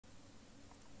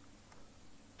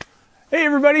Hey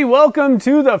everybody, welcome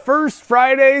to the first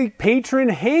Friday Patron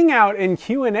Hangout and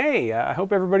Q&A. I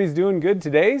hope everybody's doing good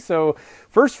today. So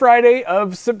first Friday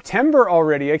of September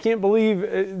already. I can't believe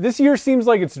this year seems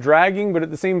like it's dragging, but at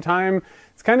the same time,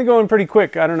 it's kind of going pretty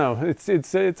quick. I don't know.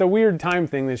 It's a weird time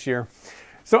thing this year.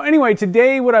 So anyway,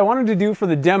 today what I wanted to do for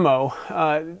the demo,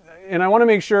 and I want to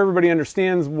make sure everybody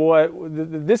understands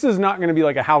this is not going to be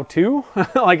like a how-to.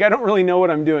 Like I don't really know what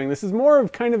I'm doing. This is more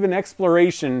of kind of an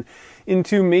exploration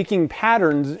into making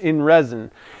patterns in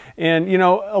resin. And you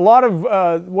know, a lot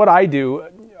of what I do,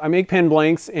 I make pen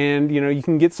blanks, and you know, you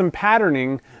can get some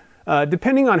patterning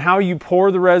depending on how you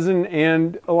pour the resin.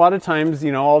 And a lot of times,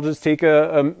 you know, I'll just take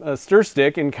a stir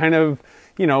stick and kind of,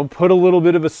 you know, put a little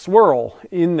bit of a swirl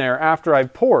in there after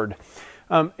I've poured.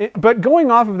 But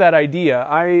going off of that idea,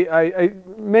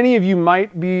 many of you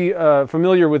might be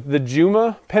familiar with the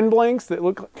Juma pen blanks that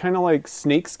look kind of like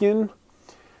snakeskin.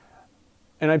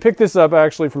 And I picked this up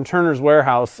actually from Turner's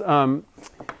Warehouse.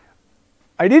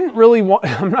 I didn't really want,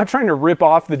 I'm not trying to rip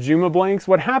off the Juma blanks.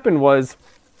 What happened was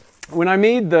when I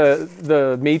made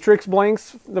the matrix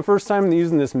blanks the first time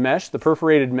using this mesh, the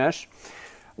perforated mesh,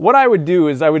 what I would do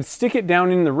is I would stick it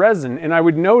down in the resin, and I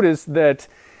would notice that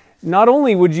not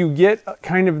only would you get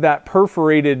kind of that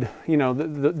perforated, you know,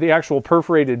 the actual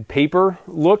perforated paper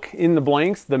look in the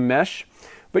blanks, the mesh,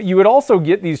 but you would also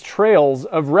get these trails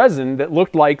of resin that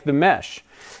looked like the mesh.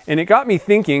 And it got me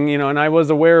thinking, you know, and I was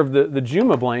aware of the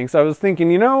Juma blanks. I was thinking,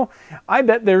 you know, I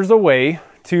bet there's a way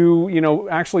to, you know,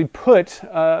 actually put,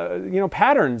 you know,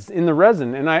 patterns in the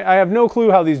resin. And I have no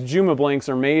clue how these Juma blanks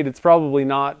are made. It's probably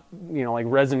not, you know, like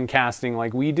resin casting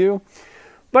like we do.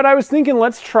 But I was thinking,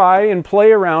 let's try and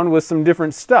play around with some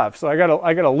different stuff. So I got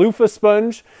a loofah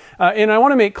sponge, and I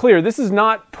want to make clear, this is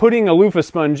not putting a loofah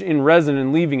sponge in resin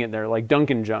and leaving it there like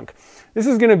Dunkin' Junk. This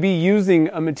is going to be using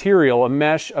a material, a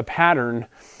mesh, a pattern,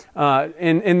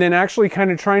 and then actually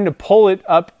kind of trying to pull it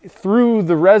up through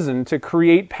the resin to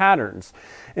create patterns.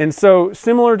 And so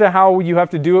similar to how you have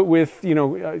to do it with, you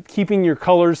know, keeping your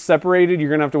colors separated, you're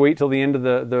going to have to wait till the end of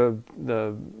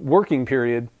the working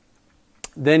period.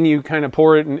 Then you kind of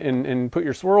pour it and put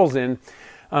your swirls in.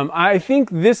 I think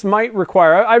this might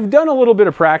require, I've done a little bit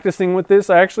of practicing with this.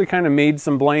 I actually kind of made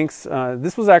some blanks.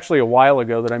 This was actually a while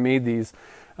ago that I made these.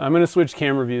 I'm going to switch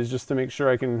camera views just to make sure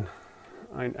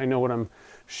I know what I'm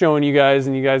showing you guys,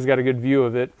 and you guys got a good view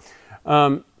of it.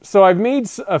 So I've made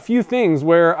a few things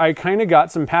where I kind of got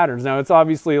some patterns. Now it's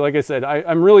obviously, like I said,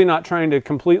 I'm really not trying to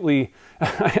completely,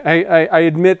 I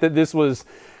admit that this was,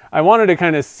 I wanted to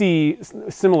kind of see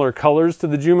similar colors to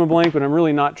the Juma blank, but I'm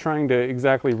really not trying to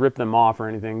exactly rip them off or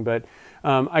anything. But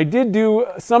I did do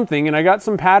something, and I got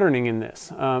some patterning in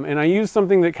this. And I used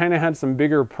something that kind of had some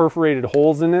bigger perforated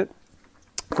holes in it.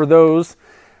 For those,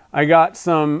 I got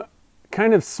some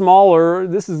kind of smaller,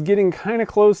 this is getting kind of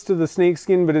close to the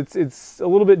snakeskin, but it's a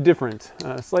little bit different,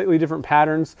 slightly different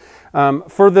patterns.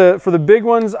 For the big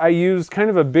ones, I used kind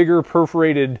of a bigger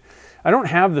perforated, I don't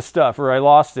have the stuff, or I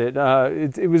lost it.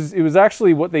 It was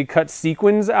actually what they cut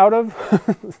sequins out of.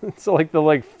 So like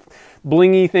the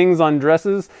blingy things on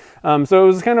dresses. So it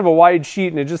was kind of a wide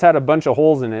sheet, and it just had a bunch of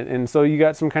holes in it. And so you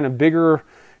got some kind of bigger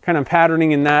kind of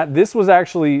patterning in that. This was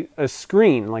actually a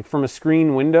screen, like from a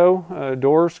screen window,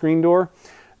 screen door.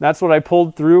 That's what I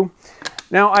pulled through.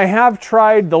 Now I have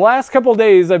tried, the last couple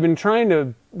days I've been trying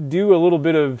to do a little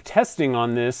bit of testing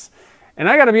on this. And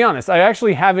I gotta be honest, I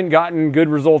actually haven't gotten good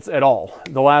results at all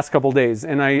the last couple days.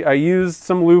 And I used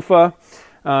some loofah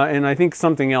and I think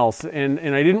something else, and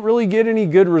I didn't really get any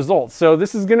good results. So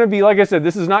this is gonna be, like I said,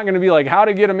 this is not gonna be like how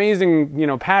to get amazing, you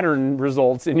know, pattern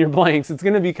results in your blanks. It's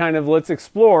gonna be kind of, let's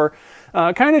explore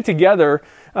kind of together,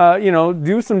 you know,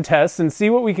 do some tests and see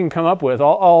what we can come up with.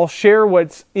 I'll share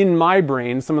what's in my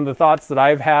brain, some of the thoughts that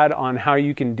I've had on how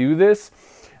you can do this.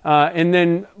 And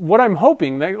then what I'm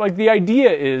hoping, like the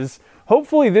idea is,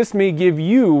 hopefully this may give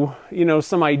you, you know,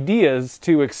 some ideas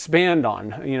to expand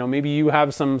on. You know, maybe you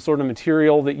have some sort of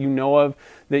material that you know of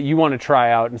that you want to try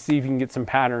out and see if you can get some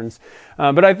patterns.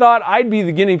 But I thought I'd be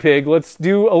the guinea pig. Let's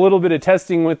do a little bit of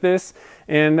testing with this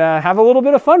and have a little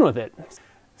bit of fun with it.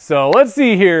 So let's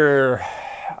see here.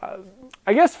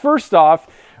 I guess first off,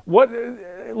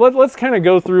 let's kind of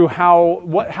go through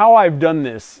how I've done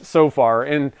this so far.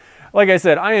 And like I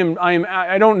said,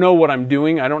 I don't know what I'm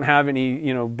doing. I don't have any,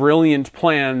 you know, brilliant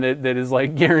plan that is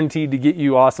like guaranteed to get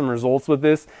you awesome results with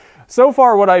this. So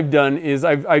far what I've done is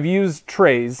I've used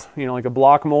trays, you know, like a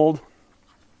block mold.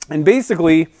 And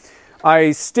basically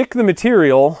I stick the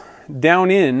material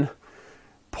down in,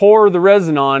 pour the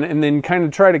resin on, and then kind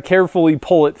of try to carefully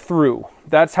pull it through.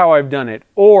 That's how I've done it.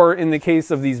 Or in the case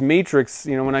of these matrix,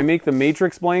 you know, when I make the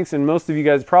matrix blanks, and most of you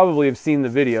guys probably have seen the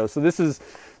video. So this is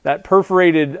that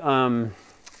perforated, what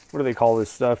do they call this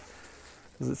stuff?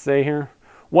 Does it say here?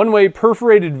 One-way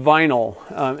perforated vinyl.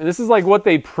 And this is like what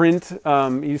they print.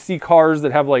 You see cars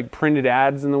that have like printed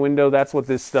ads in the window. That's what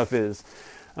this stuff is.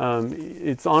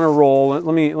 It's on a roll.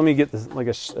 Let me get this, like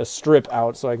a strip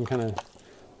out so I can kind of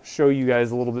show you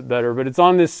guys a little bit better. But it's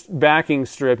on this backing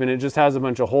strip, and it just has a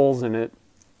bunch of holes in it.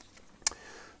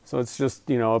 So it's just,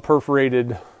 you know, a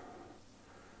perforated,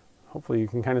 hopefully you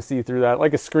can kind of see through that,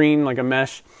 like a screen, like a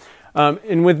mesh.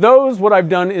 And with those, what I've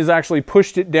done is actually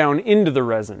pushed it down into the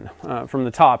resin from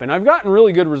the top. And I've gotten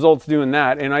really good results doing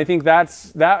that. And I think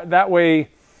that way,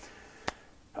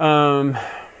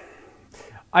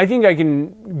 I think I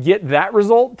can get that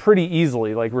result pretty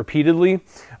easily, like repeatedly.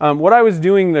 What I was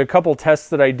doing, the couple tests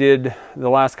that I did the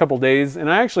last couple days, and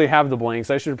I actually have the blanks.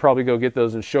 I should probably go get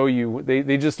those and show you.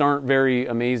 They just aren't very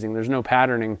amazing. There's no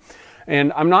patterning.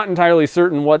 And I'm not entirely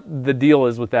certain what the deal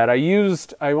is with that.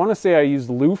 I want to say I used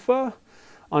loofah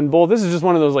on both. This is just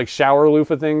one of those like shower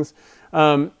loofah things.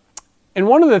 And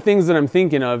one of the things that I'm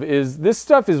thinking of is this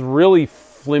stuff is really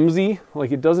flimsy.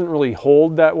 Like it doesn't really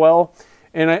hold that well.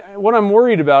 And what I'm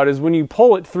worried about is when you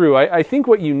pull it through, I think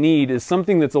what you need is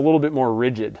something that's a little bit more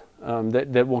rigid,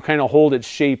 that will kind of hold its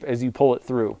shape as you pull it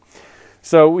through.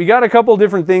 So we got a couple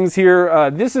different things here.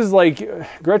 This is like,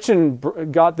 Gretchen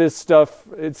got this stuff.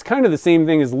 It's kind of the same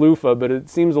thing as loofah, but it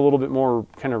seems a little bit more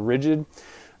kind of rigid. I'm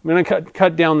going to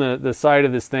cut down the side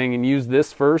of this thing and use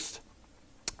this first,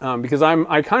 because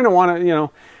I kind of want to, you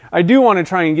know, I do want to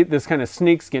try and get this kind of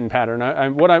snakeskin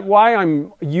pattern. Why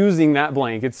I'm using that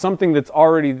blank, it's something that's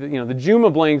already, you know, the Juma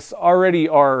blanks already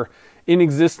are in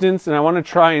existence, and I want to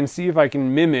try and see if I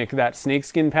can mimic that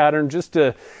snakeskin pattern. Just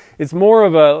to, it's more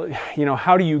of a, you know,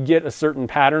 how do you get a certain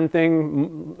pattern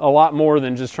thing, a lot more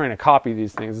than just trying to copy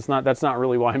these things. It's not, that's not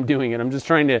really why I'm doing it. I'm just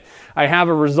trying to, I have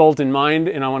a result in mind,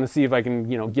 and I want to see if I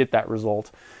can, you know, get that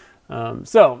result. We're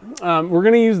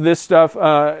going to use this stuff.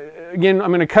 Again,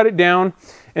 I'm going to cut it down.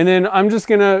 And then I'm just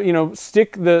gonna, you know,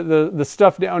 stick the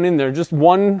stuff down in there, just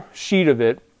one sheet of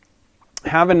it,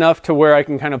 have enough to where I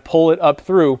can kind of pull it up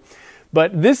through.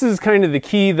 But this is kind of the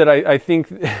key that I think,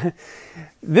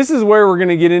 this is where we're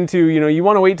gonna get into, you know, you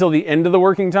wanna wait till the end of the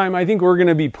working time. I think we're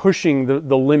gonna be pushing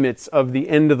the limits of the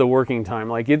end of the working time.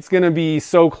 Like it's gonna be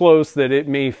so close that it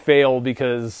may fail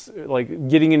because like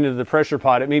getting into the pressure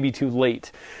pot, it may be too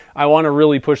late. I want to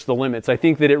really push the limits. I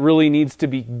think that it really needs to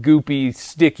be goopy,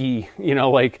 sticky, you know,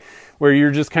 like where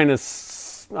you're just kind of,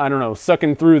 I don't know,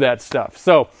 sucking through that stuff.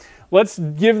 So let's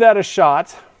give that a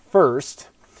shot first.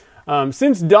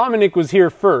 Since Dominic was here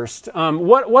first,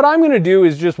 what I'm going to do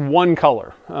is just one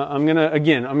color.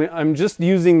 I'm just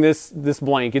using this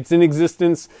blank. It's in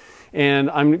existence,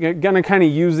 and I'm going to kind of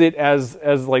use it as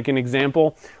like an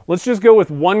example. Let's just go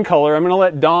with one color. I'm going to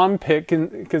let Dom pick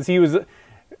because he was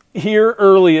here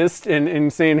earliest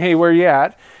and saying, hey, where you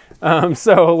at?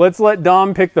 So let's let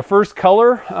Dom pick the first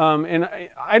color. And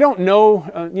I don't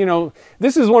know, you know,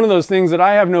 this is one of those things that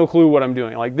I have no clue what I'm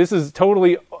doing. Like this is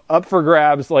totally up for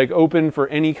grabs, like open for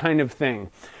any kind of thing.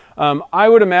 I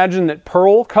would imagine that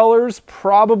pearl colors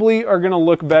probably are going to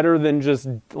look better than just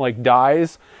like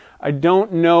dyes. I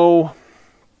don't know.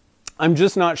 I'm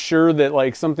just not sure that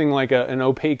like something like an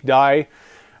opaque dye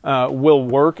will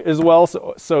work as well.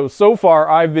 So far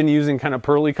I've been using kind of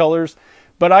pearly colors,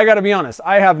 but I got to be honest,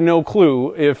 I have no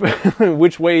clue if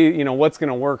which way, you know, what's going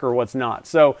to work or what's not.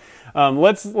 So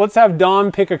let's have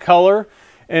Dom pick a color,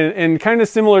 and kind of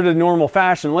similar to normal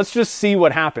fashion, let's just see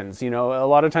what happens. You know, a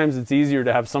lot of times it's easier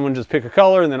to have someone just pick a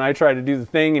color and then I try to do the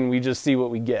thing and we just see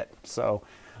what we get. So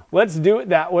let's do it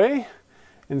that way.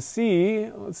 And see,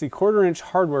 let's see, 1/4 inch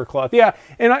hardware cloth. Yeah,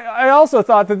 and I also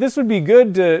thought that this would be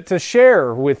good to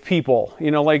share with people.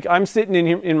 You know, like I'm sitting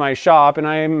in my shop and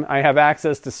I have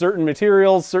access to certain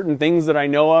materials, certain things that I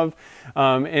know of,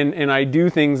 and I do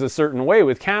things a certain way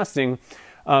with casting.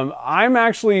 I'm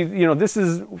actually, you know, this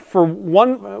is for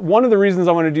one of the reasons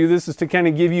I want to do this is to kind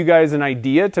of give you guys an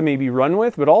idea to maybe run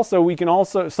with, but also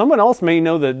someone else may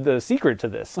know the secret to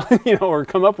this, you know, or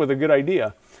come up with a good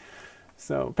idea.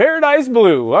 So, Paradise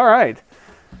Blue. All right.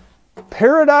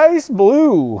 Paradise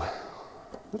Blue.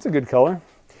 That's a good color.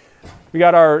 We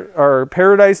got our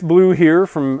Paradise Blue here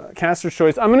from Caster's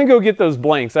Choice. I'm going to go get those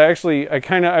blanks. I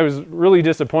was really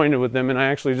disappointed with them, and I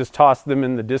actually just tossed them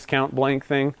in the discount blank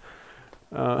thing.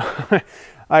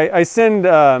 I send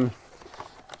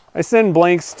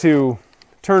blanks to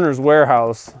Turner's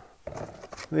Warehouse.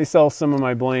 They sell some of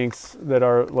my blanks that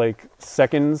are like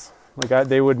seconds. Like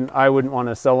I wouldn't want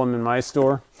to sell them in my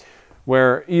store,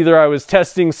 where either I was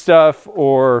testing stuff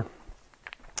or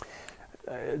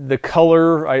the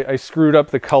color, I screwed up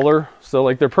the color. So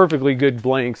like they're perfectly good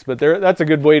blanks, but that's a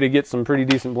good way to get some pretty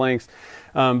decent blanks.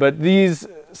 But these,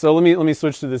 so let me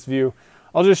switch to this view.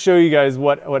 I'll just show you guys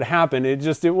what happened. It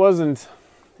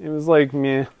was like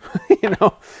meh, you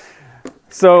know.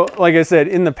 So like I said,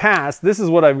 in the past, this is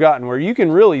what I've gotten where you can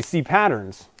really see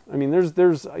patterns. I mean,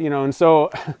 there's you know, and so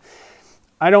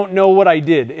I don't know what I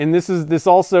did. And this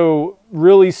also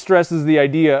really stresses the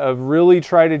idea of really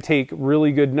try to take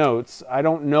really good notes. I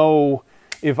don't know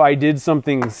if I did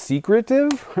something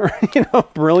secretive or, you know,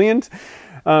 brilliant.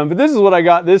 But this is what I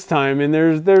got this time, and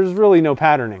there's really no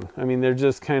patterning. I mean, they're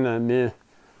just kind of meh.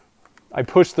 I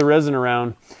pushed the resin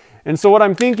around. And so what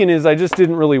I'm thinking is I just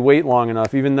didn't really wait long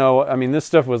enough, even though, I mean, this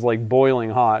stuff was like boiling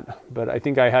hot, but I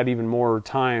think I had even more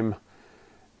time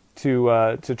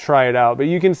to try it out. But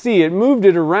you can see it moved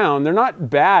it around. They're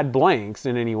not bad blanks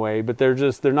in any way, but they're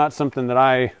not something that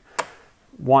I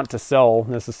want to sell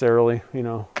necessarily, you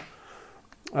know.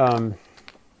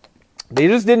 They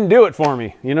just didn't do it for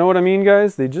me. You know what I mean,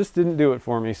 guys? They just didn't do it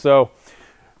for me. So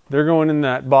they're going in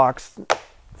that box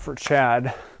for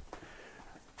Chad.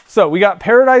 So we got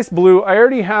Paradise Blue. I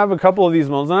already have a couple of these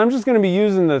molds, and I'm just going to be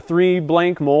using the 3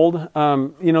 blank mold.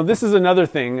 You know, this is another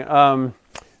thing,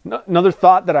 another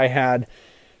thought that I had.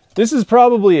 This is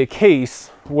probably a case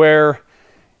where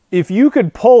if you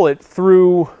could pull it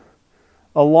through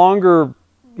a longer,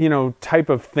 you know, type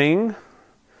of thing,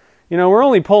 you know, we're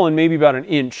only pulling maybe about an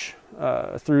inch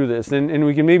through this, and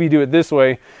we can maybe do it this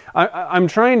way. I'm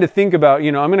trying to think about,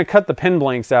 you know, I'm going to cut the pen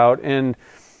blanks out, and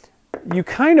you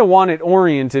kind of want it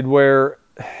oriented where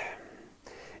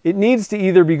it needs to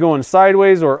either be going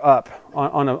sideways or up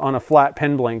on a flat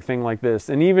pen blank thing like this.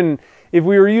 And even if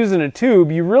we were using a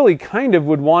tube, you really kind of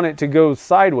would want it to go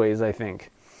sideways, I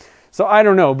think. So I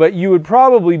don't know, but you would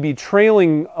probably be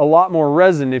trailing a lot more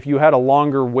resin if you had a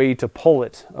longer way to pull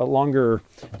it, a longer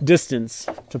distance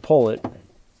to pull it.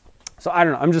 So I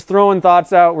don't know, I'm just throwing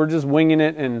thoughts out. We're just winging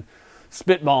it and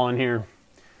spitballing here.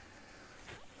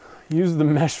 Use the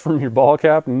mesh from your ball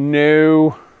cap?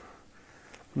 No,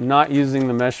 not using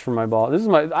the mesh from my ball. This is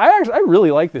I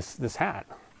really like this hat.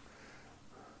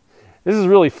 This is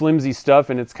really flimsy stuff,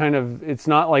 and it's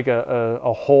not like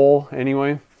a hole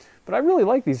anyway. But I really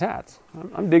like these hats.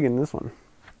 I'm digging this one.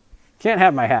 Can't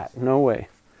have my hat. No way.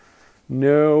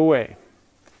 No way.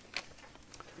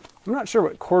 I'm not sure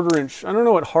what 1/4 inch. I don't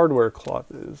know what hardware cloth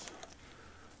is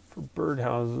for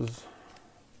birdhouses.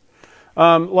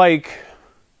 Like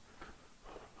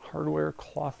hardware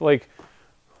cloth, like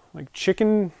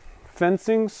chicken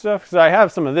fencing stuff. Because I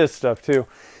have some of this stuff too.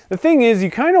 The thing is,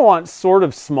 you kind of want sort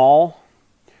of small.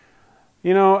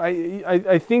 You know,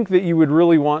 I think that you would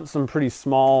really want some pretty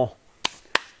small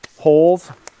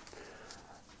holes.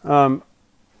 The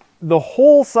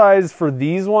hole size for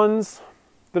these ones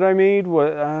that I made,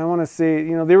 what I want to say,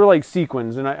 you know, they were like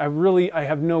sequins, and I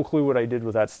have no clue what I did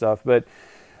with that stuff, but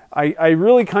I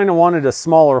really kind of wanted a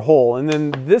smaller hole. And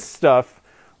then this stuff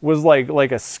was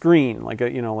like a screen, like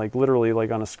a, you know, like literally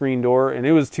like on a screen door, and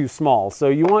it was too small. So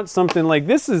you want something like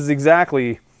this is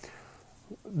exactly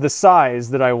the size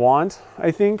that I want, I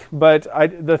think, but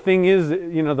the thing is,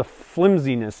 you know, the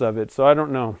flimsiness of it, so I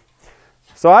don't know.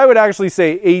 So I would actually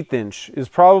say 1/8 inch is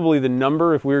probably the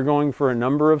number if we were going for a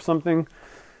number of something.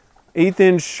 1/8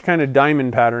 inch kind of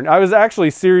diamond pattern. I was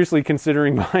actually seriously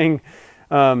considering buying,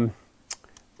 what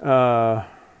are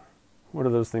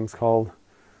those things called?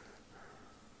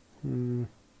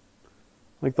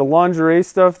 Like the lingerie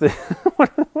stuff that,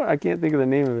 I can't think of the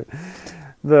name of it.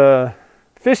 The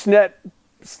fishnet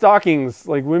stockings,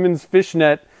 like women's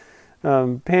fishnet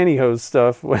pantyhose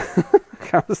stuff.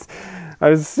 I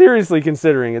was seriously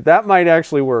considering it. That might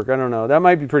actually work. I don't know. That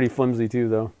might be pretty flimsy too,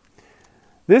 though.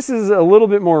 This is a little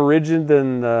bit more rigid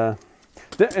than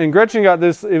and Gretchen got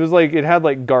this. It was like it had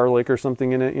like garlic or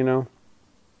something in it, you know.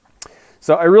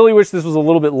 So I really wish this was a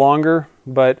little bit longer,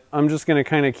 but I'm just going to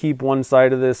kind of keep one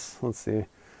side of this. Let's see.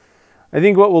 I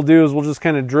think what we'll do is we'll just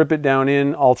kind of drip it down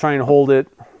in. I'll try and hold it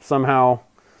somehow.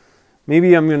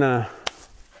 Maybe I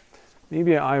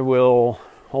will,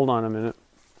 hold on a minute.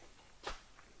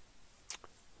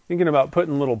 Thinking about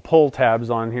putting little pull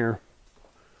tabs on here.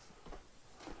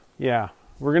 Yeah,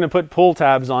 we're going to put pull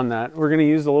tabs on that. We're going to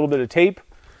use a little bit of tape.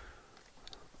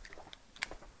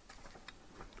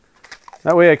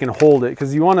 That way I can hold it,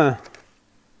 because you want to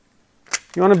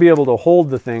be able to hold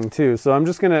the thing too. So I'm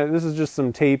just going to, this is just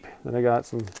some tape that I got,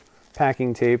 some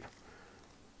packing tape.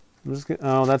 I'm just gonna,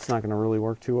 oh, that's not going to really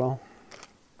work too well.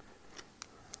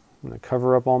 I'm going to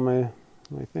cover up all my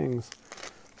things.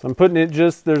 So I'm putting it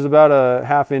just, there's about a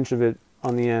 1/2 inch of it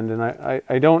on the end, and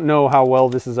I don't know how well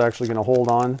this is actually going to hold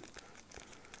on,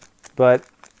 but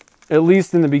at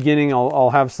least in the beginning, I'll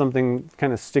have something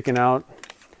kind of sticking out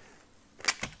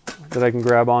that I can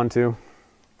grab onto.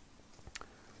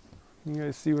 You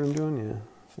guys see what I'm doing? Yeah.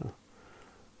 So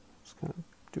just kind of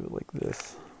do it like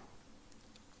this.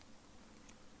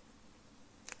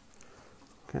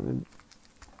 Kind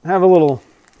of have a little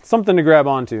something to grab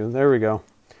onto. There we go.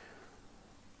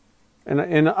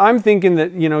 And I'm thinking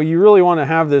that, you know, you really want to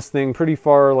have this thing pretty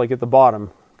far like at the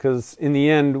bottom, because in the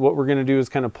end what we're going to do is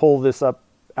kind of pull this up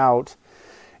out.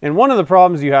 And one of the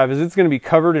problems you have is it's going to be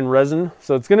covered in resin,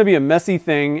 so it's going to be a messy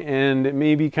thing, and it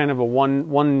may be kind of a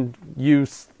one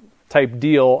use type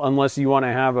deal unless you want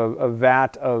to have a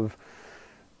vat of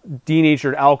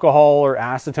denatured alcohol or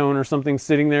acetone or something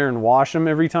sitting there and wash them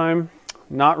every time.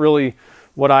 Not really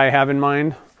what I have in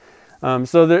mind.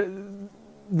 So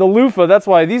the loofah, that's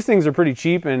why these things are pretty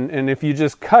cheap, and if you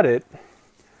just cut it,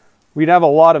 we'd have a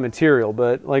lot of material.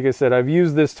 But like I said, I've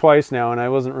used this twice now and I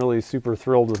wasn't really super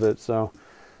thrilled with it. So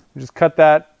just cut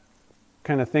that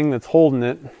kind of thing that's holding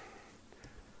it.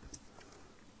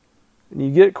 And you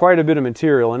get quite a bit of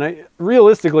material. And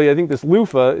realistically, I think this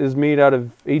loofah is made out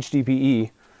of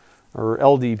HDPE or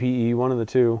LDPE, one of the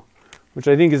two, which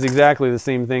I think is exactly the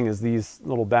same thing as these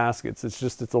little baskets. It's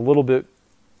just, it's a little bit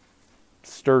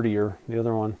sturdier, the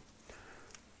other one,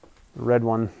 the red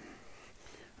one.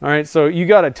 All right, so you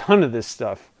got a ton of this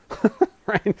stuff,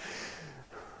 right?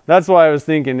 That's why I was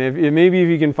thinking, maybe if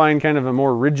you can find kind of a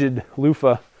more rigid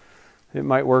loofah, it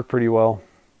might work pretty well.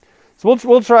 So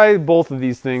we'll try both of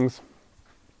these things.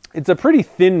 It's a pretty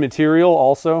thin material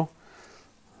also.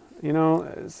 You know,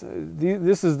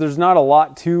 there's not a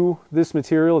lot to this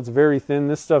material. It's very thin.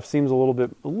 This stuff seems a little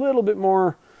bit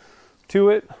more to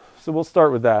it. So we'll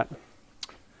start with that.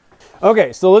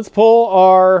 Okay, so let's pull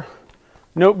our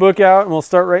notebook out and we'll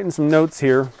start writing some notes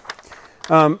here.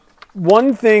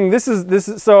 One thing, this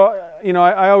is so, you know,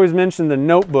 I always mention the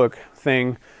notebook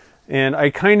thing, and I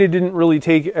kind of didn't really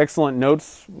take excellent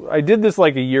notes. I did this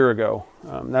like a year ago.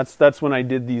 That's when I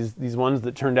did these ones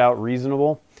that turned out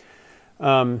reasonable.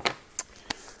 But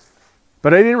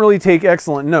I didn't really take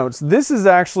excellent notes. This is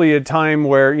actually a time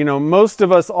where, you know, most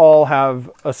of us all have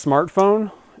a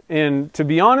smartphone. And to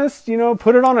be honest, you know,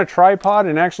 put it on a tripod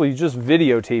and actually just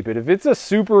videotape it. If it's a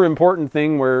super important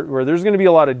thing where there's going to be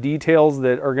a lot of details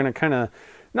that are going to kind of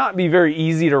not be very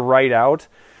easy to write out,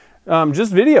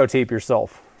 just videotape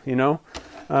yourself, you know.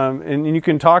 And you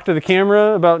can talk to the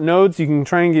camera about notes. You can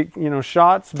try and get, you know,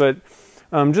 shots, but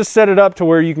just set it up to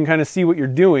where you can kind of see what you're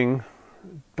doing,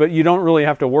 but you don't really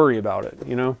have to worry about it,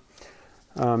 you know.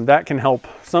 That can help.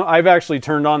 I've actually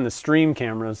turned on the stream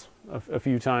cameras a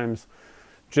few times,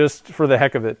 just for the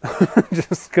heck of it,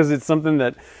 just because it's something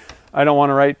that I don't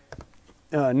want to write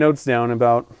notes down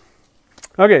about.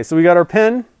 Okay, so we got our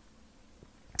pen.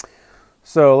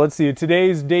 So let's see,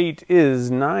 today's date is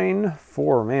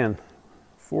 9/4, man,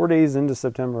 4 days into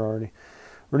September already.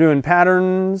 We're doing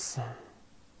patterns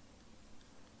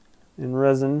in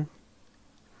resin.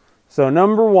 So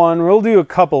number one, we'll do a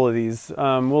couple of these.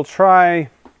 We'll try,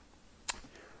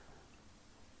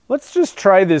 let's just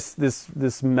try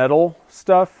this metal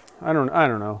stuff. I don't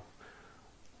know.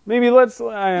 Maybe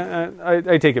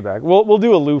I take it back. We'll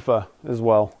do a loofah as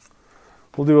well.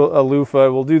 We'll do a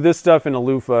loofah. We'll do this stuff in a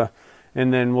loofah,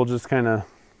 and then we'll just kind of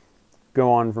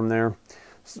go on from there.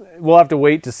 We'll have to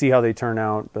wait to see how they turn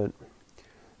out. But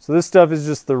so this stuff is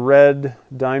just the red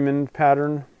diamond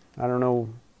pattern. I don't know,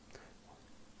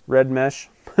 red mesh.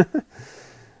 All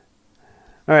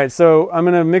right, so I'm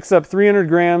going to mix up 300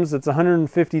 grams. That's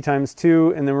 150 times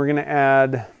 2, and then we're going to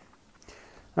add,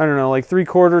 I don't know, like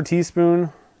 3/4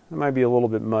 teaspoon. It might be a little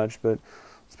bit much, but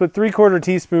let's put 3/4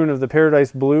 teaspoon of the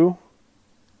Paradise Blue.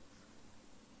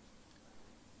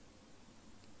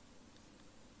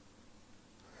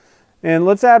 And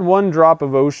let's add 1 drop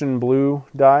of Ocean Blue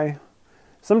dye.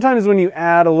 Sometimes when you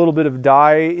add a little bit of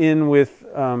dye in with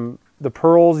the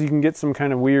pearls, you can get some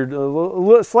kind of weird,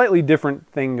 slightly different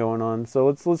thing going on. So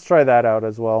let's try that out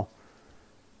as well.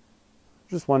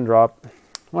 Just 1 drop.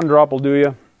 1 drop will do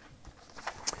you.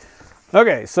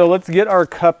 Okay, so let's get our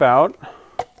cup out.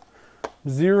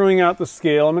 Zeroing out the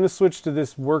scale. I'm going to switch to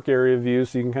this work area view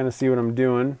so you can kind of see what I'm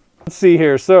doing. Let's see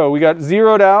here. So we got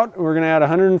zeroed out. We're going to add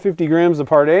 150 grams of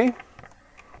Part A.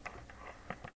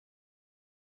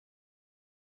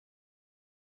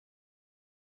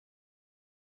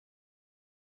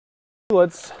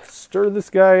 Let's stir this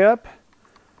guy up.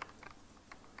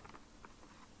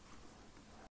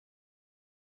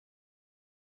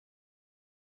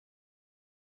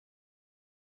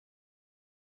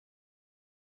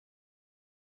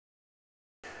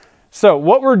 So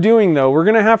what we're doing though, we're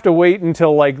gonna have to wait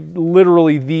until like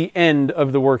literally the end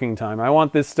of the working time. I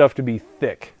want this stuff to be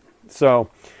thick. So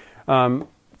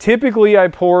typically I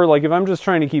pour, like if I'm just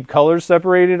trying to keep colors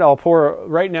separated, I'll pour,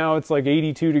 right now it's like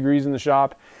 82 degrees in the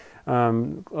shop.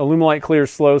 Alumilite clear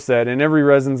slow set, and every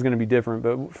resin's going to be different,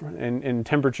 but and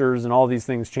temperatures and all these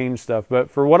things change stuff.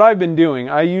 But for what I've been doing,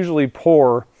 I usually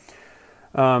pour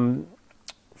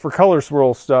for color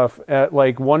swirl stuff at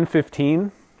like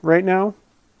 115 right now.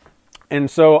 And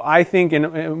so I think,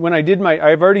 and when I did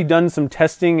I've already done some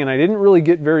testing and I didn't really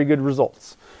get very good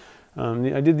results.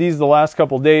 I did these the last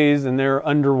couple days and they're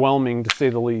underwhelming to say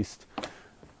the least.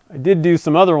 I did do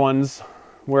some other ones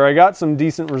where I got some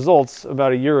decent results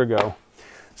about a year ago.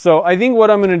 So I think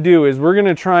what I'm going to do is we're going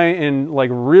to try and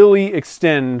like really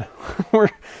extend. we're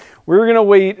going to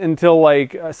wait until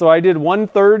like, so I did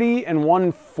 130 and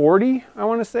 140, I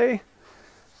want to say.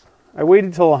 I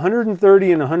waited till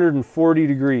 130 and 140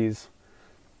 degrees.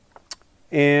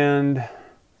 And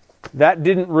that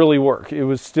didn't really work.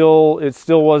 It still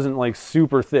wasn't like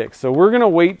super thick. So we're going to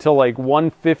wait till like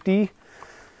 150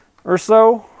 or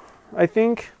so, I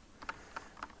think.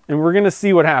 And we're going to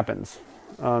see what happens.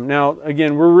 Now,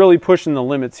 again, we're really pushing the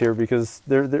limits here because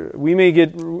we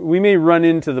may run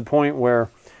into the point where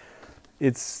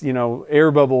it's, you know,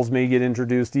 air bubbles may get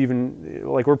introduced, even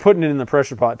like we're putting it in the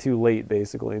pressure pot too late,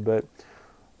 basically. But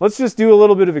let's just do a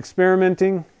little bit of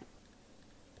experimenting.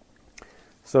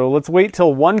 So let's wait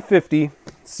till 150,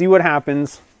 see what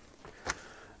happens.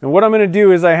 And what I'm going to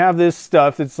do is I have this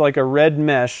stuff. It's like a red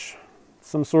mesh,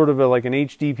 some sort of like an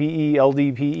HDPE,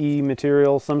 LDPE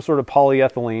material, some sort of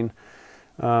polyethylene.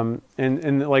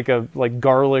 And like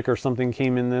garlic or something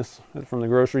came in this from the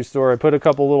grocery store. I put a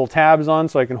couple little tabs on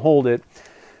so I can hold it.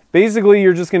 Basically,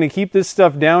 you're just going to keep this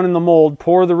stuff down in the mold,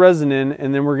 pour the resin in,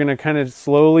 and then we're going to kind of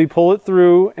slowly pull it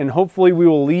through, and hopefully we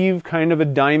will leave kind of a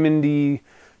diamondy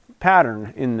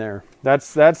pattern in there.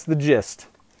 That's the gist.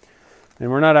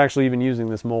 And we're not actually even using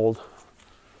this mold.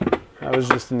 That was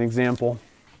just an example.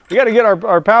 We got to get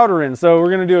our powder in, so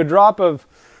we're going to do a drop of,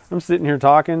 I'm sitting here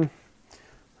talking,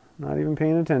 not even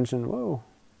paying attention. Whoa.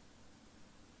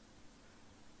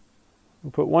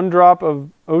 We'll put 1 drop of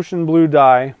ocean blue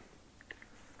dye.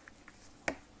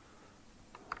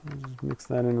 Just mix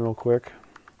that in real quick.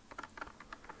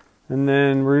 And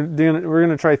then we're going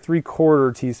to try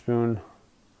 3/4 teaspoon.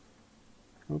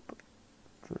 Oop,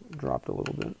 dropped a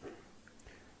little bit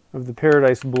of the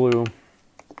Paradise Blue.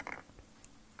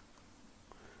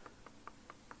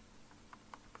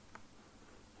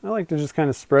 I like to just kind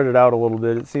of spread it out a little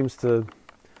bit. It seems to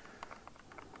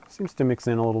mix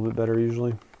in a little bit better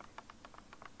usually.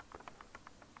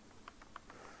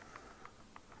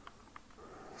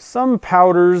 Some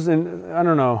powders, and I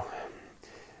don't know,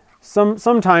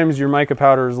 sometimes your mica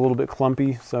powder is a little bit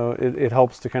clumpy, so it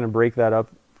helps to kind of break that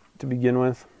up to begin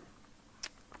with,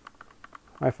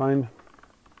 I find.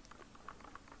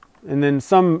 And then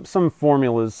some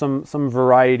formulas, some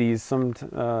varieties, some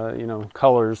you know,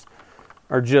 colors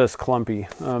are just clumpy.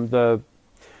 The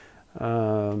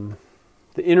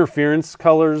interference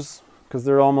colors, because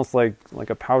they're almost like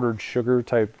a powdered sugar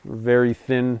type, very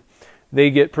thin, they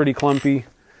get pretty clumpy.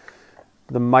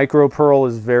 The micro pearl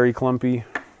is very clumpy,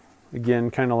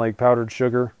 again, kind of like powdered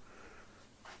sugar.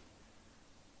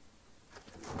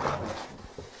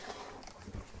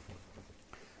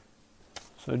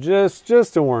 So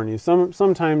just to warn you,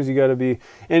 sometimes you got to be,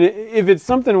 and if it's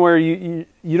something where you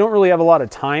don't really have a lot of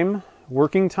time,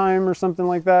 working time or something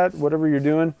like that, whatever you're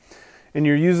doing, and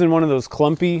you're using one of those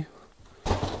clumpy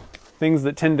things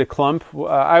that tend to clump,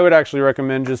 I would actually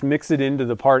recommend just mix it into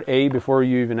the part A before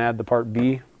you even add the part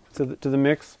B to the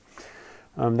mix.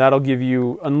 That'll give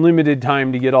you unlimited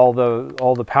time to get all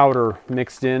the powder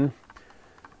mixed in,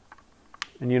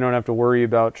 and you don't have to worry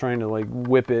about trying to like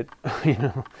whip it, you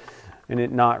know, and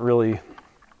it not really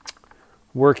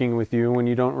working with you when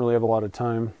you don't really have a lot of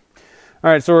time. All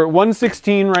right, so we're at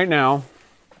 116 right now.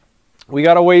 We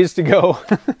got a ways to go.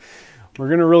 We're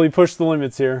going to really push the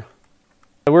limits here.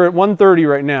 We're at 130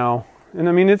 right now. And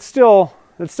I mean, it sounds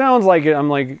like I'm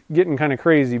like getting kind of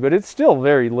crazy, but it's still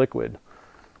very liquid,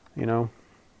 you know.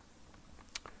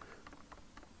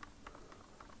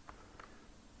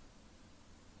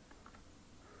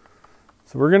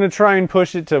 So we're going to try and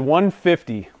push it to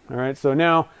 150. All right, so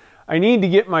now I need to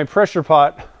get my pressure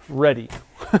pot ready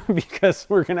because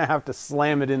we're going to have to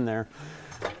slam it in there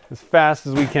as fast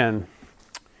as we can.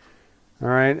 All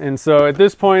right, and so at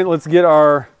this point, let's get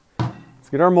our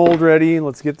mold ready.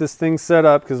 Let's get this thing set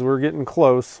up because we're getting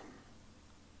close.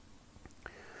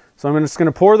 So I'm just going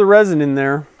to pour the resin in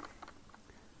there.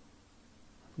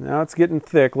 Now it's getting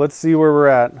thick. Let's see where we're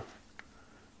at.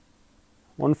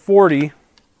 140.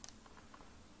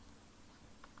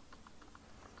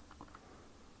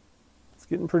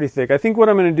 getting pretty thick. I think what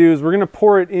I'm going to do is we're going to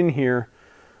pour it in here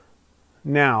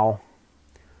now,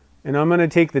 and I'm going to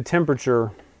take the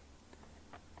temperature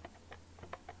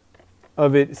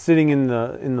of it sitting in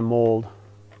the mold.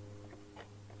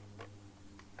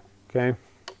 Okay.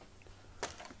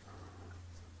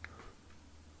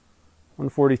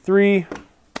 143.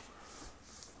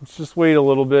 Let's just wait a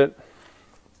little bit.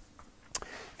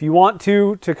 If you want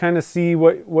to kind of see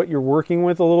what you're working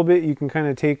with a little bit, you can kind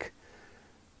of take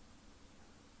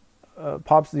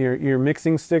pops your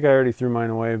mixing stick. I already threw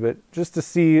mine away, but just to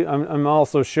see, I'm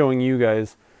also showing you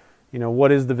guys, you know,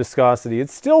 what is the viscosity.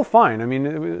 It's still fine. I mean,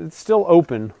 it's still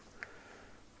open.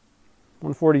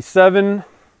 147.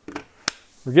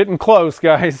 We're getting close,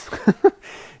 guys.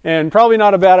 And probably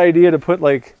not a bad idea to put,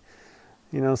 like,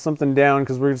 you know, something down,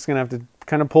 because we're just gonna have to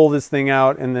kind of pull this thing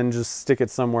out and then just stick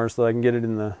it somewhere so I can get it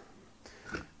in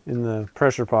the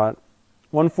pressure pot.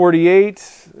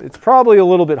 148. It's probably a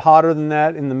little bit hotter than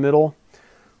that in the middle.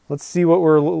 Let's see what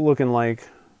we're looking like.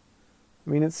 I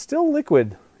mean, it's still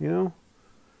liquid, you know.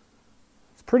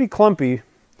 It's pretty clumpy.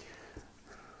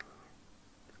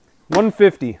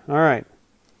 150. All right.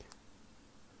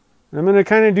 I'm going to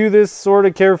kind of do this sort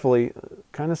of carefully,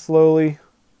 kind of slowly.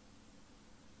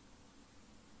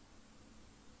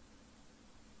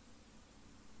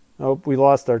 Oh, we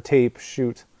lost our tape.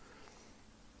 Shoot.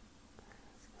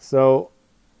 So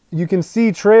you can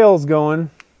see trails going.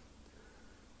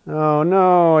 Oh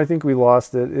no, I think we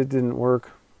lost it. It didn't work.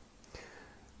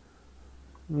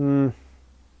 I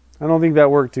don't think that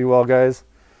worked too well, guys.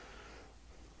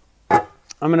 I'm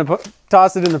gonna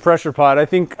toss it in the pressure pot. I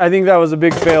think that was a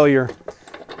big failure.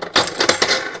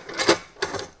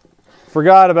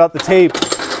 Forgot about the tape.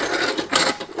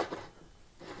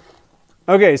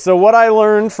 Okay, so what I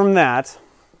learned from that,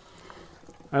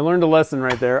 I learned a lesson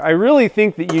right there. I really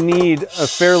think that you need a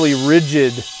fairly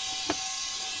rigid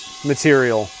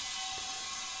material.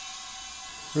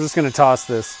 We're just going to toss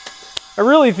this. I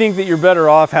really think that you're better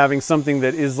off having something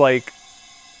that is like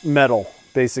metal,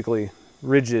 basically,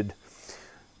 rigid.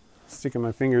 Sticking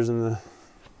my fingers in the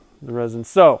resin.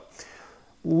 So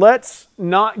let's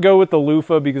not go with the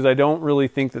loofah because I don't really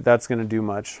think that that's going to do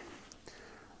much.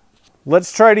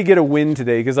 Let's try to get a win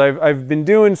today, because I've been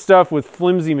doing stuff with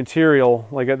flimsy material.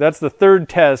 Like, that's the third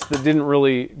test that didn't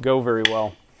really go very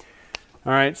well.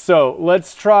 All right, so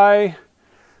let's try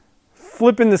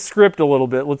flipping the script a little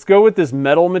bit. Let's go with this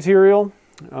metal material.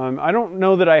 I don't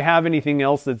know that I have anything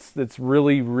else that's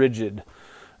really rigid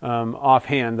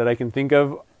offhand that I can think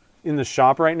of in the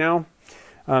shop right now.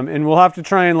 And we'll have to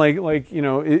try and like you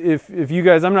know, if you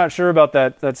guys, I'm not sure about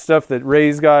that stuff that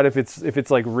Ray's got. If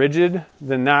it's like rigid,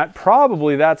 then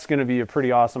that's going to be a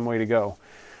pretty awesome way to go.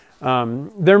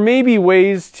 There may be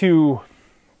ways to.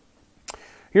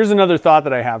 Here's another thought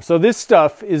that I have. So this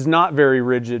stuff is not very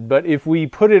rigid, but if we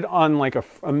put it on like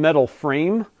a metal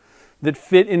frame that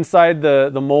fit inside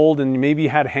the mold and maybe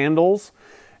had handles,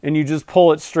 and you just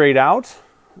pull it straight out,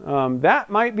 that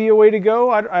might be a way to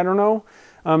go. I don't know.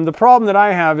 The problem that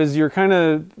I have is you're kind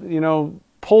of, you know,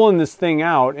 pulling this thing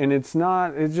out, and it's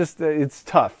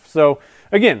tough. So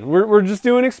again, we're just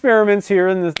doing experiments here,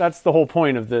 and that's the whole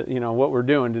point of what we're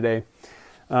doing today.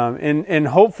 And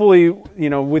hopefully, you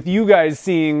know, with you guys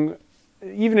seeing,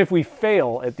 even if we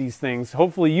fail at these things,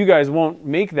 hopefully you guys won't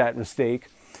make that mistake.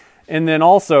 And then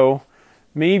also,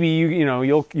 maybe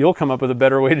you'll come up with a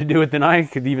better way to do it than I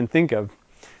could even think of.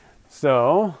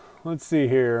 So let's see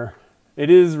here. It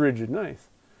is rigid. Nice.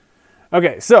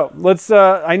 Okay, so let's,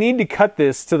 I need to cut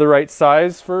this to the right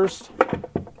size first.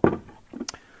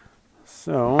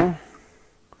 So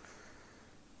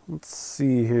let's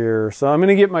see here. So I'm going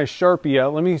to get my Sharpie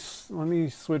out. Let me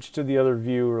switch to the other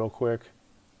view real quick.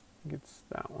 Gets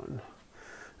that one.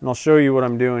 And I'll show you what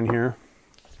I'm doing here.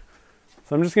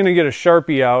 So I'm just going to get a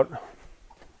Sharpie out.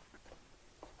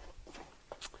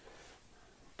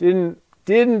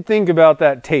 Didn't think about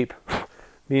that tape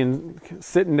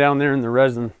sitting down there in the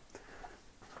resin.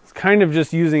 It's kind of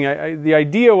just using, the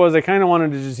idea was I kind of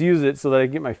wanted to just use it so that I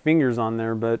get my fingers on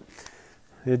there, but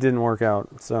it didn't work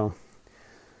out. So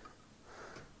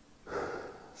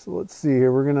let's see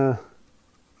here. We're gonna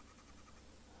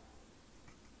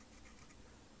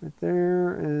right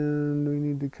there, and we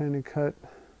need to kind of cut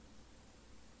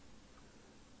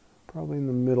probably in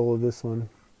the middle of this one.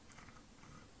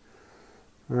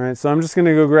 All right, so I'm just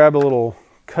gonna go grab a little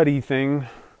cutty thing.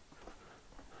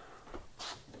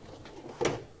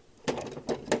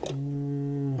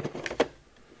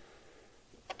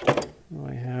 What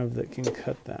do I have that can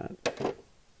cut that?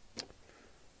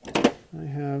 I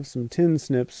have some tin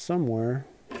snips somewhere.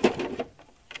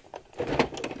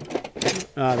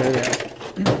 Ah, there they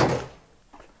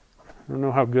are. I don't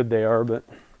know how good they are, but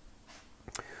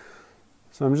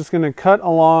so I'm just going to cut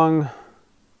along.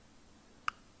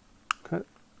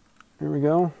 Here we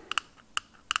go.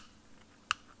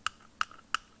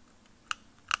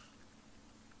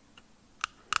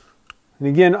 And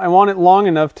again, I want it long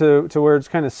enough to where it's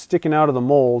kind of sticking out of the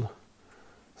mold,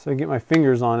 so I get my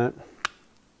fingers on it.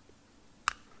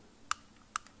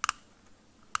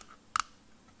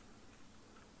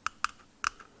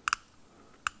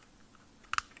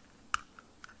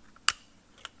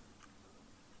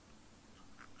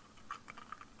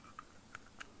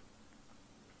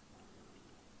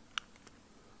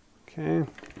 Okay,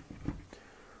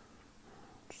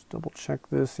 just double check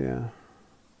this, yeah.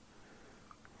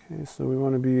 Okay, so we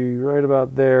want to be right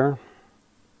about there.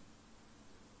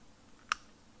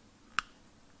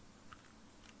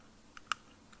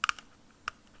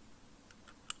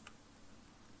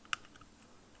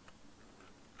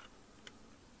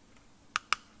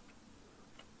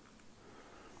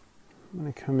 I'm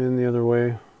going to come in the other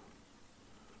way,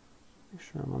 make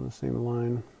sure I'm on the same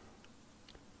line.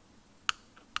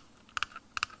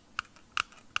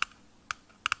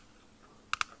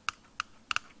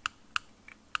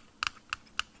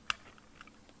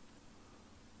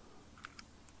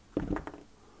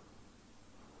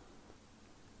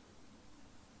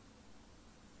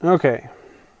 Okay,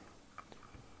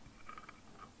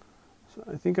 so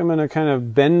I think I'm going to kind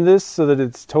of bend this so that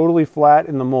it's totally flat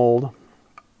in the mold.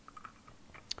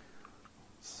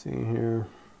 Let's see here,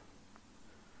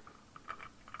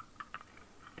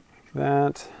 like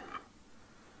that,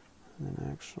 and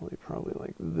then actually probably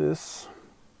like this.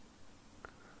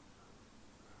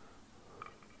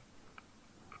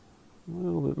 A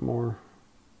little bit more.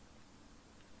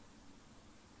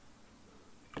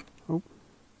 Oh.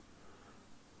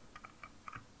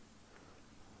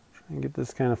 And get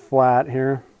this kind of flat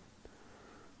here.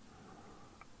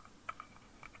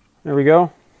 There we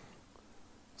go.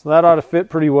 So that ought to fit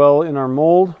pretty well in our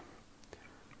mold.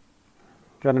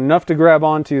 Got enough to grab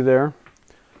onto there.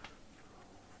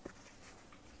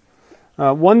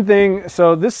 One thing,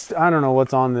 so this, I don't know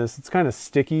what's on this. It's kind of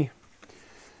sticky.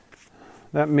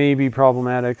 That may be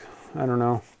problematic. I don't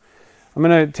know. I'm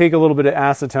going to take a little bit of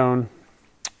acetone.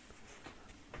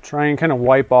 Try and kind of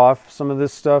wipe off some of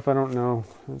this stuff. I don't know.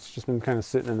 It's just been kind of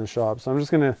sitting in the shop. So I'm just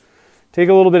going to take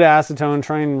a little bit of acetone,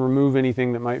 try and remove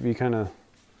anything that might be kind of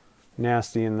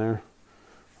nasty in there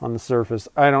on the surface.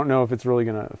 I don't know if it's really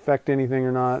going to affect anything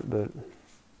or not, but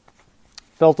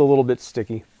felt a little bit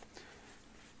sticky.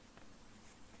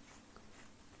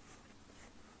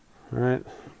 All right,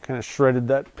 kind of shredded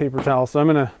that paper towel. So I'm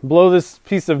going to blow this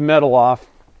piece of metal off.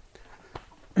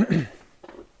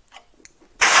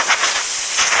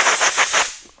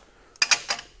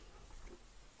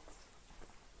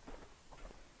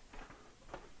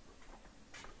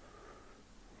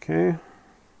 Okay,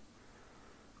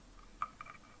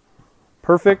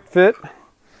 perfect fit.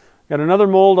 Got another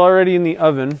mold already in the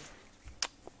oven.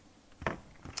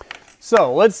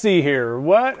 So let's see here.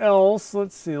 What else?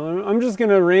 Let's see. I'm just going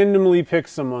to randomly pick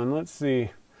someone. Let's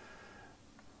see.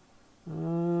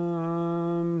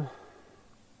 How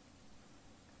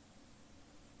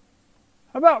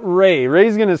about Ray?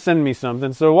 Ray's going to send me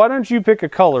something. So why don't you pick a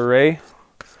color, Ray?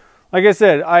 Like I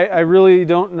said, I really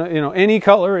don't know, any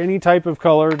color, any type of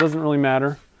color, it doesn't really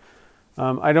matter.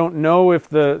 I don't know if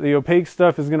the opaque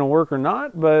stuff is going to work or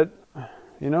not, but,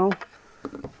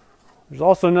 there's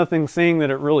also nothing saying that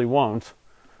it really won't.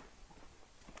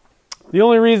 The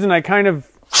only reason I kind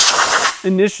of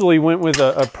initially went with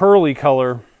a pearly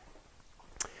color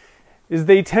is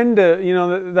they tend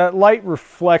to, that light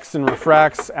reflects and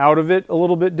refracts out of it a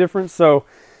little bit different. So,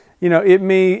 it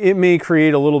may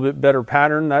create a little bit better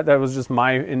pattern. That was just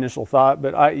my initial thought,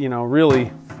 but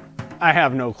really, I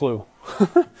have no clue.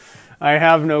 I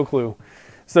have no clue.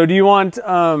 So do you want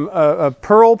a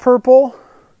pearl purple,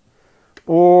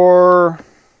 or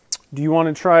do you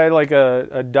want to try like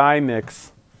a dye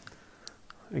mix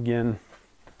again?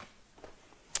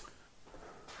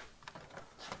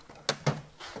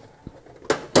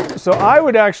 So I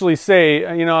would actually say,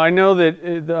 I know that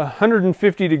the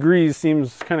 150 degrees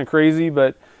seems kind of crazy,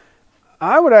 but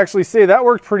I would actually say that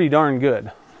worked pretty darn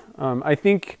good. I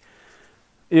think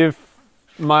if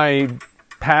my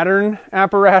pattern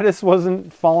apparatus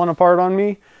wasn't falling apart on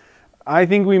me, I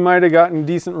think we might have gotten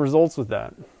decent results with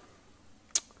that.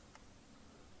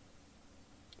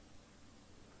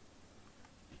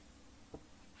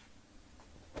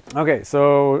 Okay,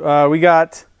 so we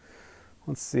got...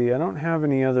 Let's see, I don't have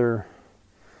any other...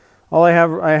 I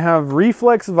have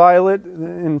Reflex Violet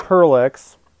in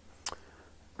Pearlex.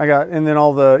 And then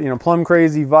all the, Plum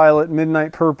Crazy Violet,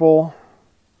 Midnight Purple.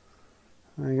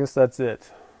 I guess that's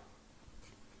it.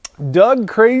 Doug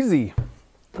Crazy.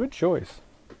 Good choice.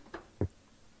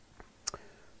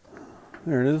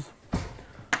 There it is.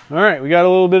 All right, we got a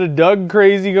little bit of Doug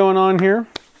Crazy going on here.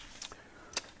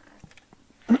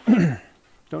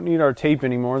 Don't need our tape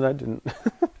anymore. That didn't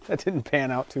that didn't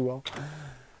pan out too well.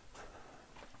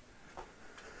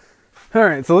 All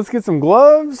right, so let's get some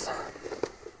gloves.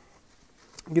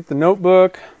 Get the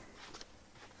notebook.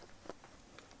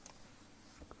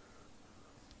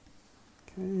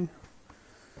 Okay.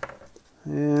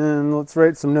 And let's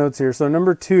write some notes here. So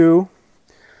number 2.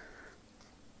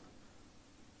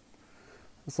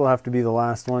 This will have to be the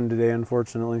last one today,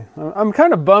 unfortunately. I'm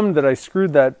kind of bummed that I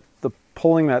screwed the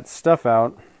pulling that stuff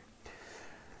out.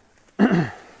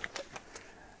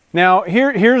 Now,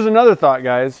 here's another thought,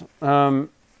 guys.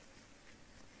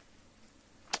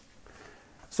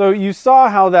 So you saw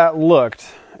how that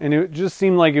looked, and it just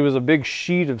seemed like it was a big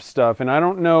sheet of stuff, and I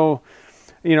don't know,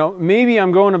 you know, maybe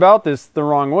I'm going about this the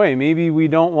wrong way. Maybe we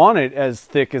don't want it as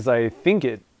thick as I think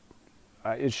it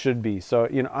should be. So,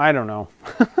 you know, I don't know.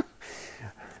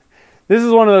 This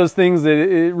is one of those things that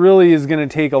it really is going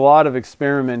to take a lot of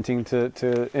experimenting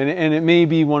and it may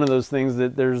be one of those things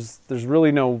that there's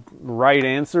really no right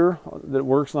answer that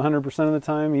works 100% of the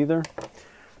time either.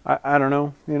 I don't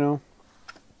know, you know.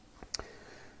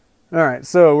 All right,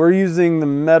 so we're using the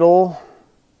metal,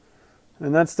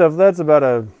 and that stuff, that's about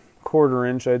a 1/4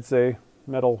 inch, I'd say,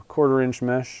 metal 1/4 inch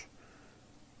mesh.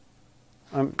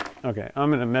 Okay, I'm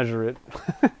going to measure it.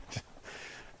 A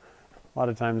lot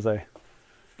of times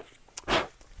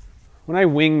when I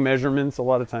wing measurements, a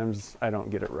lot of times I don't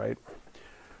get it right.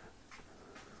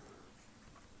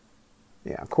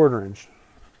 Yeah, 1/4 inch.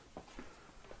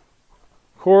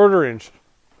 1/4 inch.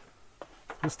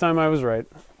 This time I was right.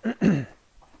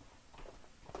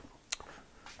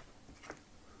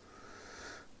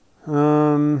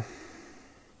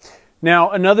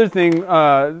 Now another thing,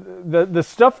 the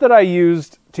stuff that I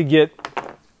used to get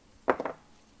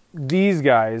these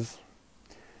guys,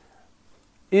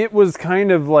 it was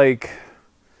kind of like,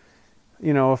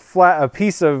 you know, a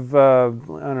piece of, I don't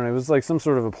know, it was like some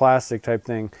sort of a plastic type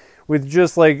thing with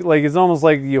just like it's almost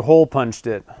like you hole punched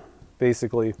it,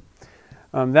 basically.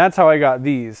 That's how I got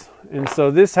these. And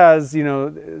so this has, you know,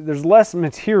 there's less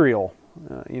material,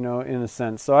 you know, in a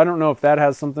sense. So I don't know if that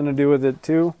has something to do with it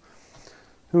too.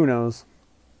 Who knows?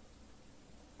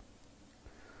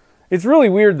 It's really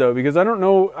weird though, because I don't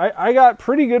know, I got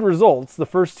pretty good results the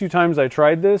first 2 times I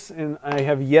tried this, and I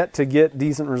have yet to get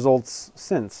decent results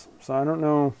since. So I don't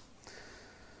know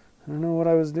what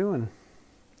I was doing.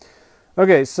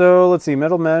 Okay, so let's see,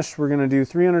 metal mesh, we're gonna do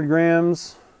 300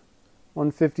 grams,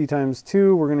 150 times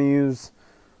 2. We're gonna use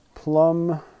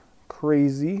Plum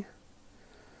Crazy.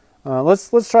 Let's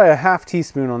try a 1/2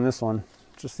 teaspoon on this one.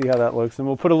 Just see how that looks, and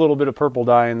we'll put a little bit of purple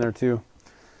dye in there too.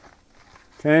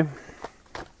 Okay.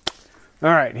 All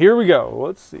right, here we go.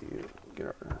 Let's see. Get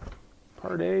our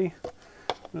part A.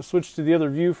 I'm gonna switch to the other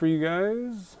view for you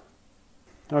guys.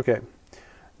 Okay.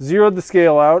 Zeroed the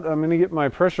scale out. I'm gonna get my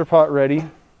pressure pot ready.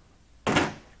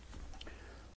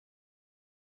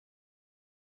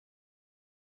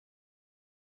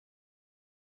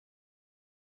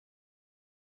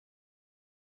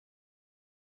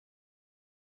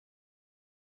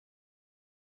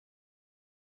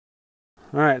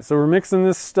 All right, so we're mixing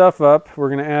this stuff up. We're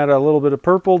gonna add a little bit of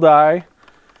purple dye, a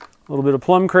little bit of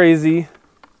Plum Crazy,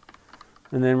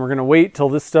 and then we're gonna wait till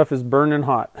this stuff is burning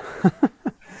hot.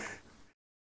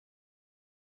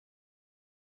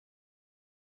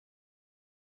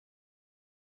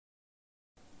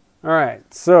 All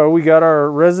right, so we got our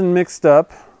resin mixed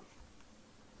up.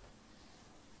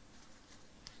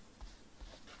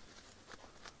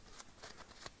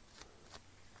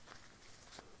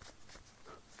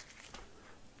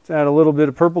 Let's add a little bit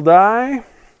of purple dye,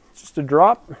 just a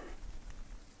drop.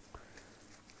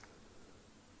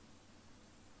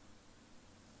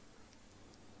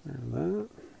 There's that.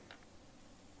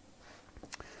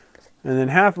 And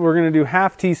then we're going to do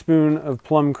 1/2 teaspoon of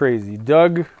Plum Crazy.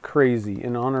 Doug Crazy,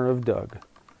 in honor of Doug.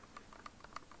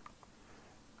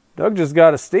 Doug just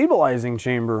got a stabilizing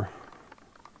chamber.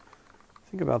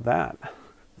 Think about that.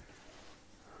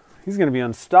 He's going to be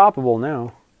unstoppable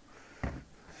now.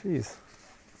 Jeez.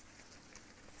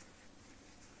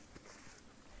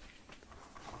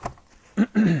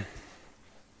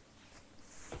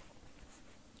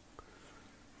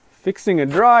 Fixing a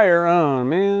dryer, oh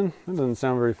man, that doesn't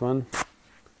sound very fun.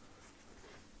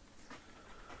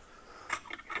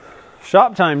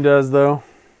 Shop time does though.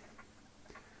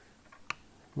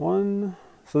 So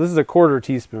this is a 1/4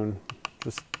 teaspoon,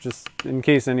 just in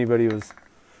case anybody was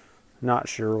not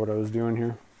sure what I was doing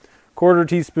here. 1/4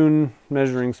 teaspoon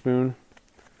measuring spoon,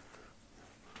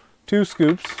 2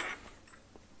 scoops.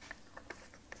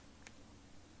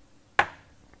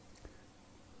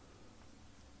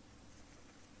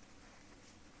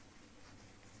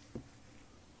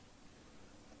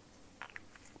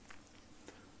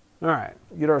 All right,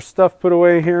 get our stuff put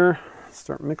away here.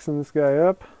 Start mixing this guy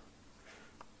up.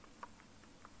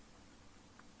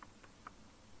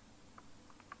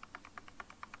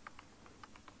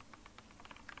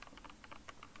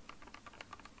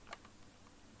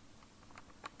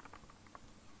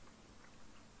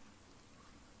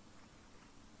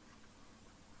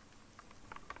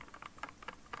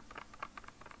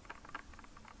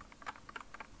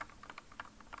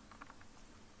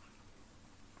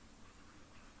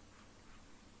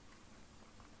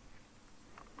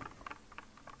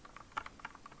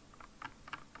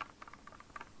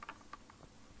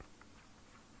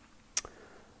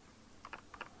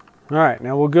 All right,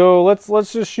 now we'll go,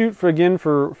 let's just shoot for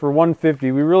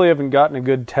 150. We really haven't gotten a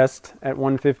good test at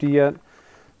 150 yet.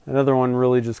 Another one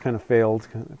really just kind of failed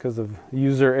because of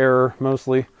user error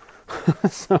mostly.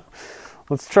 So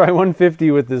let's try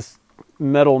 150 with this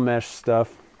metal mesh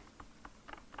stuff.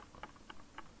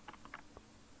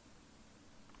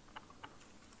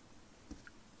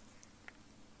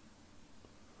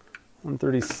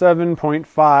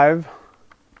 $137.5.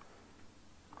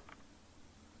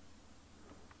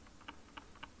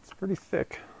 Pretty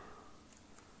thick.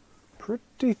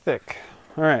 Pretty thick.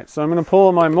 All right, so I'm going to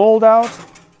pull my mold out.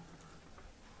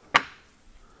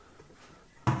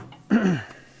 We're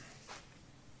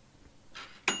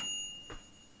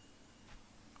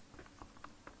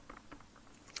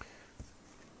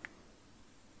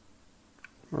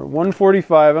at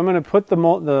 145. I'm going to put the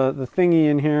thingy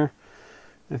in here.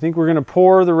 I think we're going to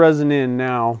pour the resin in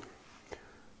now.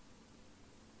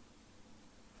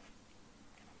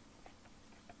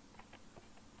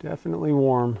 Definitely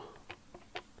warm.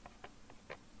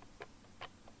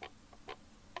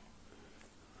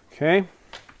 Okay.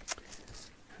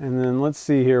 And then let's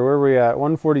see here, where are we at?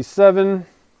 147.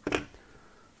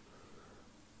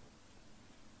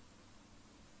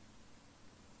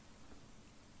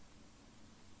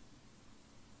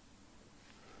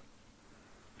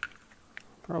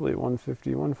 Probably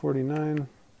 150, 149.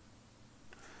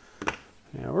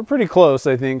 Yeah, we're pretty close,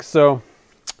 I think. So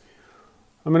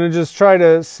I'm going to just try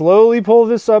to slowly pull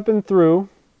this up and through.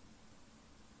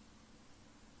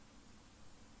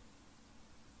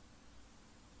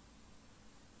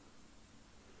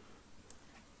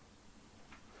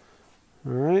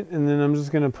 All right, and then I'm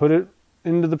just going to put it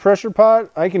into the pressure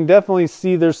pot. I can definitely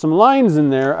see there's some lines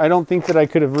in there. I don't think that I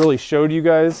could have really showed you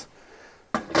guys.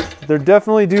 There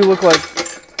definitely do look like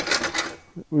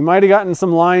we might have gotten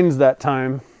some lines that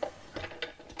time.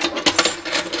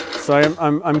 So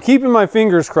I'm keeping my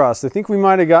fingers crossed. I think we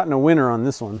might have gotten a winner on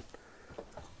this one.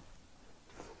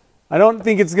 I don't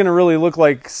think it's going to really look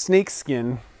like snake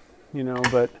skin, you know,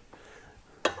 but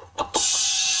I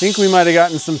think we might have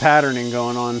gotten some patterning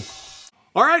going on.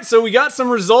 All right, so we got some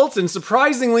results, and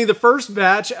surprisingly, the first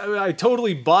batch, I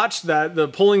totally botched the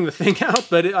pulling the thing out,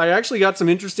 but I actually got some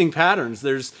interesting patterns.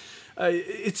 There's,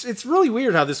 it's really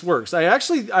weird how this works.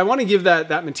 I want to give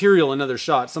that material another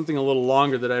shot, something a little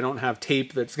longer that I don't have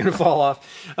tape that's going to fall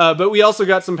off. But we also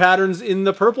got some patterns in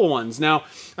the purple ones. Now,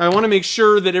 I want to make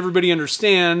sure that everybody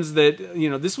understands that, you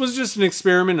know, this was just an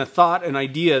experiment, a thought, an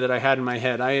idea that I had in my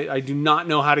head. I do not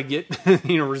know how to get,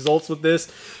 you know, results with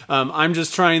this. I'm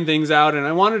just trying things out, and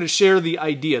I wanted to share the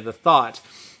idea, the thought.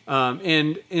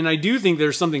 And I do think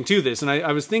there's something to this. And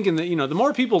I was thinking that, you know, the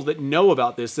more people that know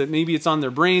about this, that maybe it's on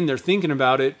their brain, they're thinking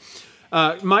about it,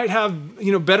 might have,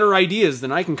 you know, better ideas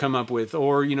than I can come up with.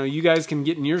 Or, you know, you guys can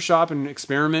get in your shop and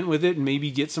experiment with it and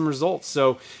maybe get some results.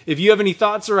 So if you have any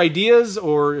thoughts or ideas,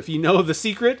 or if you know the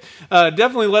secret,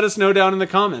 definitely let us know down in the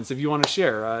comments if you want to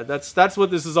share. That's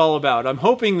what this is all about. I'm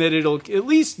hoping that it'll at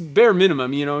least bare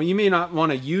minimum, you know, you may not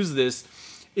want to use this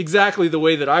exactly the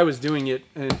way that I was doing it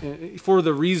for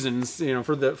the reasons, you know,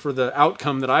 for the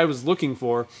outcome that I was looking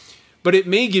for. But it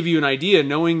may give you an idea,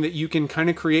 knowing that you can kind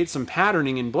of create some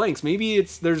patterning in blanks. Maybe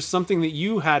there's something that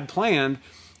you had planned,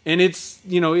 and it's,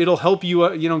 you know, it'll help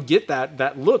you, you know, get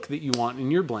that look that you want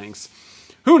in your blanks.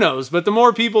 Who knows? But the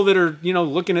more people that are, you know,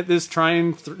 looking at this,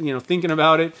 trying, you know, thinking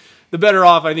about it, the better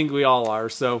off I think we all are.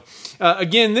 So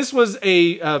again, this was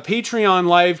a Patreon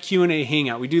Live Q&A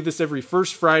Hangout. We do this every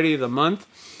first Friday of the month.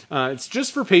 It's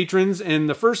just for patrons, and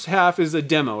the first half is a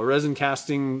demo, a resin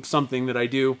casting something that I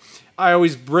do. I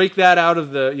always break that out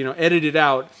of the, you know, edit it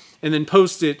out, and then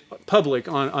post it public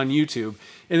on YouTube.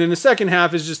 And then the second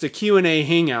half is just a Q&A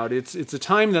hangout. It's a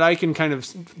time that I can kind of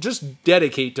just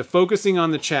dedicate to focusing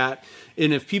on the chat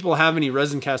And if people have any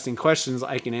resin casting questions,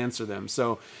 I can answer them.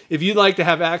 So if you'd like to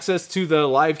have access to the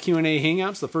live Q&A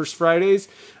Hangouts the first Fridays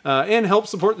and help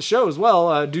support the show as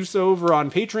well, do so over on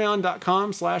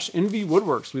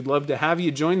patreon.com/nvwoodworks. We'd love to have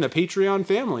you join the Patreon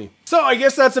family. So I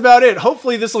guess that's about it.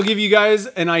 Hopefully this will give you guys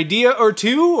an idea or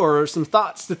two or some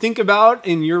thoughts to think about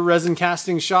in your resin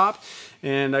casting shop.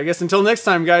 And I guess until next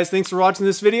time, guys, thanks for watching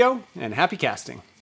this video and happy casting.